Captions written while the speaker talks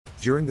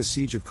During the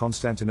Siege of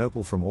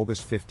Constantinople from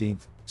August 15,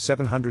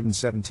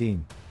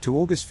 717, to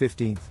August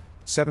 15,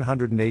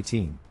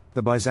 718,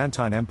 the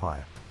Byzantine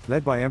Empire,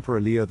 led by Emperor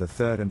Leo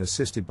III and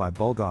assisted by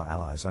Bulgar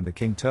allies under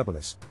King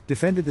Turbulus,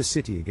 defended the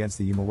city against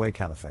the Umayyad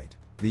Caliphate.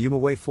 The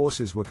Umayyad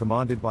forces were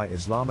commanded by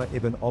Islama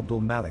ibn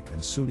Abdul Malik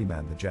and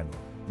Suleiman the general.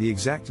 The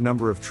exact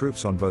number of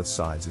troops on both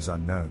sides is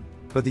unknown,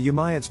 but the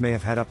Umayyads may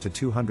have had up to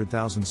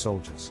 200,000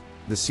 soldiers.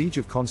 The Siege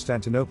of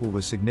Constantinople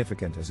was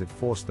significant as it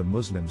forced the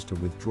Muslims to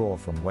withdraw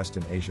from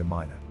Western Asia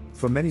Minor.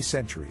 For many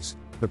centuries,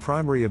 the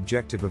primary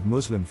objective of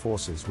Muslim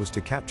forces was to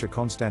capture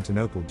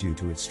Constantinople due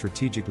to its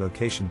strategic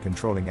location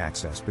controlling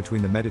access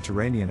between the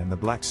Mediterranean and the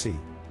Black Sea,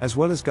 as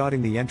well as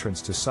guarding the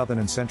entrance to southern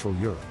and central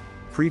Europe.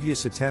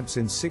 Previous attempts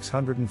in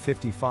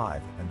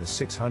 655 and the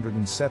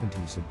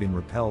 670s had been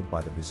repelled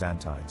by the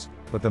Byzantines,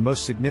 but the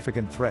most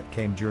significant threat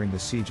came during the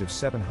siege of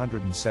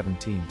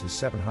 717 to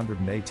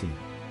 718.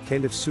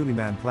 Caliph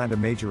Suleiman planned a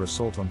major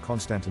assault on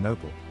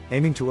Constantinople,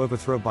 aiming to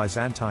overthrow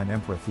Byzantine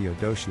Emperor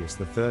Theodosius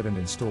III and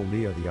install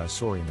Leo the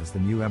Isaurian as the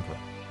new emperor.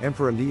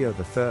 Emperor Leo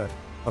III,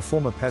 a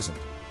former peasant,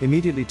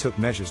 immediately took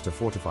measures to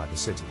fortify the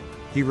city.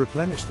 He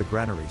replenished the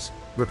granaries,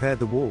 repaired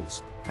the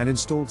walls, and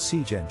installed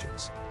siege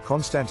engines.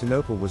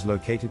 Constantinople was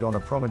located on a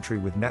promontory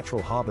with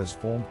natural harbors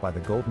formed by the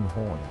Golden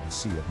Horn and the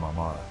Sea of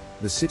Marmara.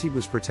 The city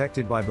was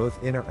protected by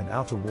both inner and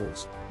outer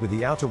walls, with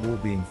the outer wall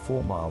being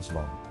 4 miles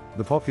long.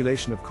 The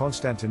population of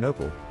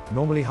Constantinople,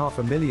 normally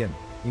 500,000,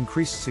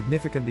 increased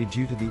significantly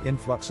due to the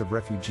influx of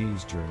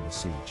refugees during the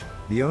siege.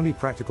 The only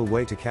practical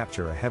way to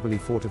capture a heavily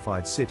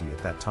fortified city at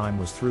that time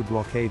was through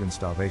blockade and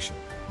starvation.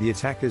 The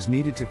attackers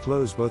needed to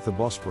close both the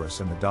Bosporus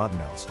and the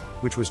Dardanelles,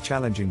 which was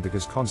challenging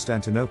because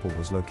Constantinople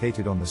was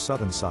located on the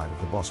southern side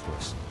of the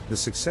Bosporus. The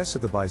success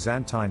of the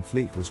Byzantine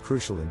fleet was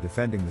crucial in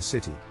defending the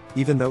city,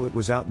 even though it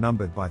was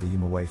outnumbered by the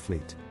Umayyad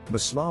fleet.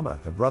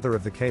 Maslama, the brother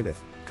of the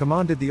Caliph,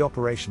 commanded the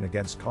operation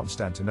against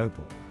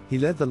Constantinople. He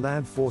led the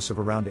land force of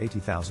around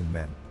 80,000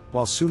 men,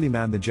 while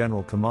Suleiman the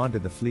general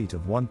commanded the fleet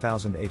of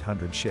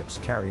 1,800 ships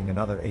carrying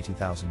another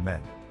 80,000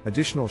 men.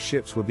 Additional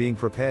ships were being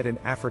prepared in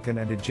African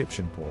and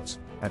Egyptian ports,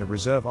 and a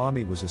reserve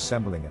army was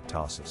assembling at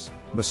Tarsus.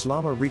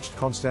 Maslama reached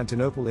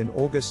Constantinople in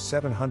August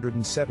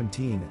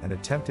 717 and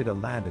attempted a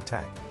land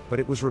attack, but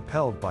it was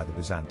repelled by the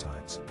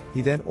Byzantines.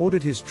 He then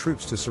ordered his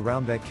troops to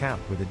surround their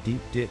camp with a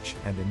deep ditch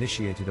and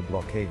initiated a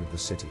blockade of the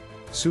city.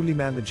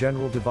 Suleiman the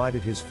general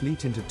divided his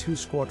fleet into 2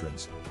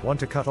 squadrons, one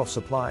to cut off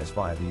supplies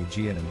via the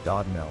Aegean and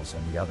Dardanelles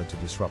and the other to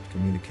disrupt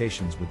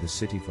communications with the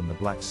city from the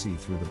Black Sea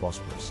through the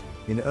Bosporus.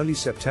 In early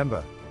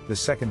September, the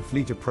Second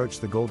Fleet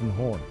approached the Golden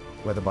Horn,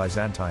 where the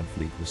Byzantine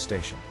fleet was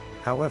stationed.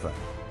 However,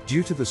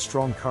 due to the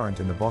strong current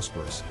in the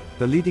Bosporus,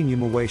 the leading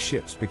Umayyad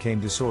ships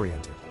became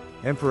disoriented.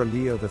 Emperor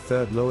Leo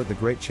III lowered the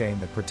great chain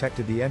that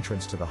protected the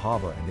entrance to the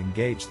harbor and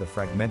engaged the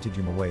fragmented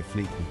Umayyad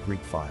fleet with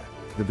Greek fire.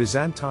 The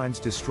Byzantines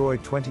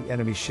destroyed 20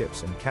 enemy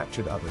ships and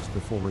captured others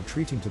before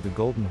retreating to the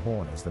Golden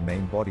Horn as the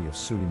main body of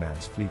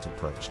Suleiman's fleet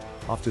approached.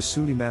 After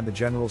Suleiman the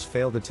general's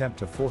failed attempt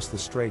to force the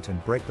strait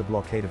and break the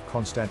blockade of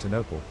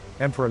Constantinople,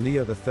 Emperor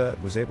Leo III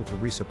was able to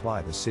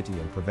resupply the city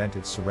and prevent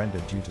its surrender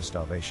due to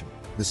starvation.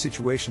 The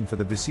situation for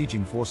the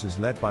besieging forces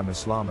led by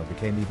Maslama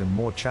became even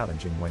more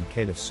challenging when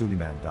Caliph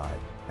Suleiman died,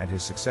 and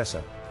his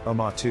successor,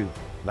 Mehmed II,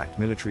 lacked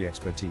military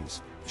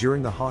expertise.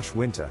 During the harsh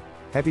winter,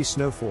 heavy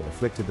snowfall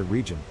afflicted the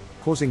region,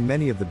 causing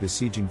many of the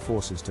besieging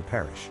forces to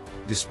perish.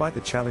 Despite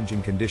the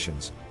challenging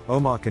conditions,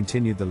 Omar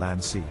continued the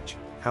land siege.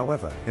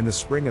 However, in the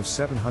spring of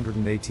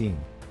 718,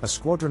 a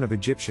squadron of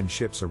Egyptian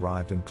ships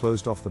arrived and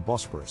closed off the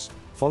Bosporus,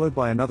 followed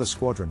by another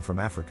squadron from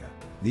Africa.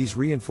 These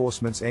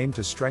reinforcements aimed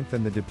to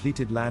strengthen the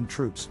depleted land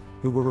troops,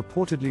 who were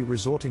reportedly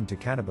resorting to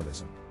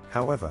cannibalism.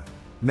 However,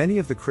 many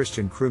of the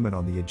Christian crewmen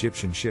on the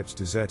Egyptian ships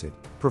deserted,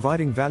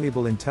 providing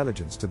valuable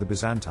intelligence to the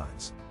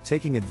Byzantines.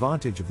 Taking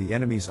advantage of the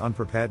enemy's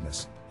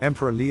unpreparedness,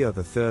 Emperor Leo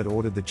III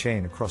ordered the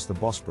chain across the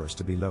Bosporus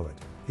to be lowered.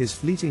 His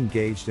fleet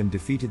engaged and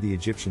defeated the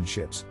Egyptian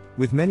ships,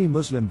 with many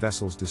Muslim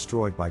vessels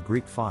destroyed by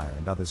Greek fire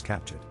and others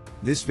captured.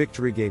 This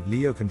victory gave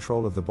Leo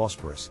control of the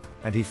Bosporus,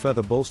 and he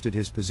further bolstered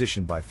his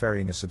position by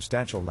ferrying a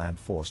substantial land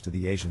force to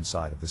the Asian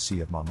side of the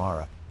Sea of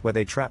Marmara, where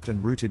they trapped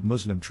and routed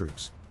Muslim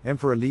troops.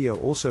 Emperor Leo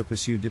also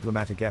pursued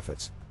diplomatic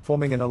efforts,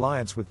 forming an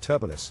alliance with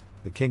Turbulus,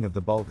 the king of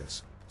the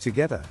Bulgars.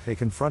 Together, they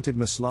confronted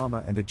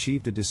Maslama and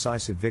achieved a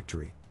decisive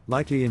victory,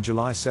 likely in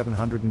July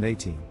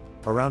 718.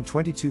 Around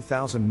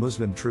 22,000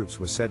 Muslim troops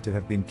were said to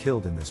have been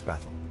killed in this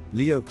battle.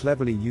 Leo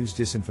cleverly used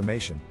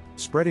disinformation,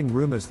 spreading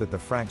rumors that the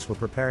Franks were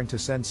preparing to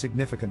send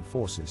significant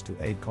forces to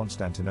aid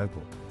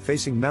Constantinople.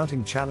 Facing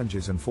mounting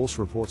challenges and false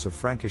reports of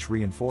Frankish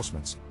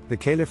reinforcements, the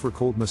Caliph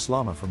recalled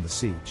Maslama from the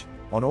siege.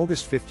 On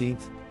August 15,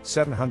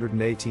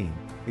 718,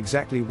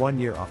 exactly 1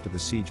 year after the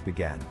siege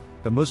began,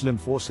 the Muslim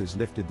forces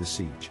lifted the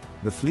siege.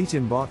 The fleet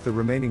embarked the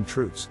remaining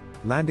troops,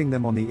 landing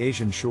them on the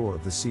Asian shore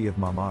of the Sea of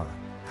Marmara.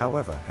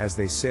 However, as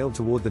they sailed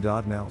toward the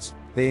Dardanelles,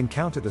 they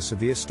encountered a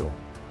severe storm.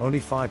 Only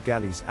 5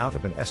 galleys out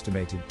of an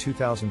estimated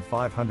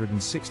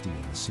 2,560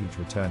 in the siege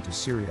returned to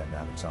Syria and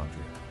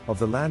Alexandria. Of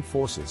the land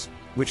forces,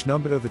 which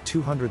numbered over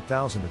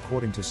 200,000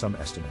 according to some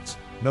estimates,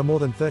 no more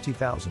than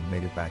 30,000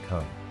 made it back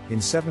home. In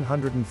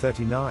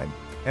 739,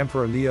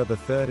 Emperor Leo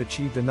III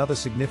achieved another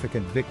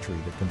significant victory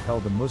that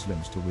compelled the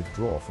Muslims to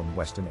withdraw from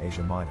Western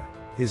Asia Minor.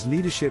 His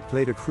leadership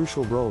played a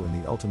crucial role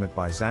in the ultimate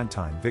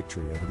Byzantine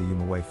victory over the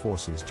Umayyad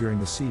forces during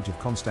the Siege of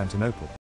Constantinople.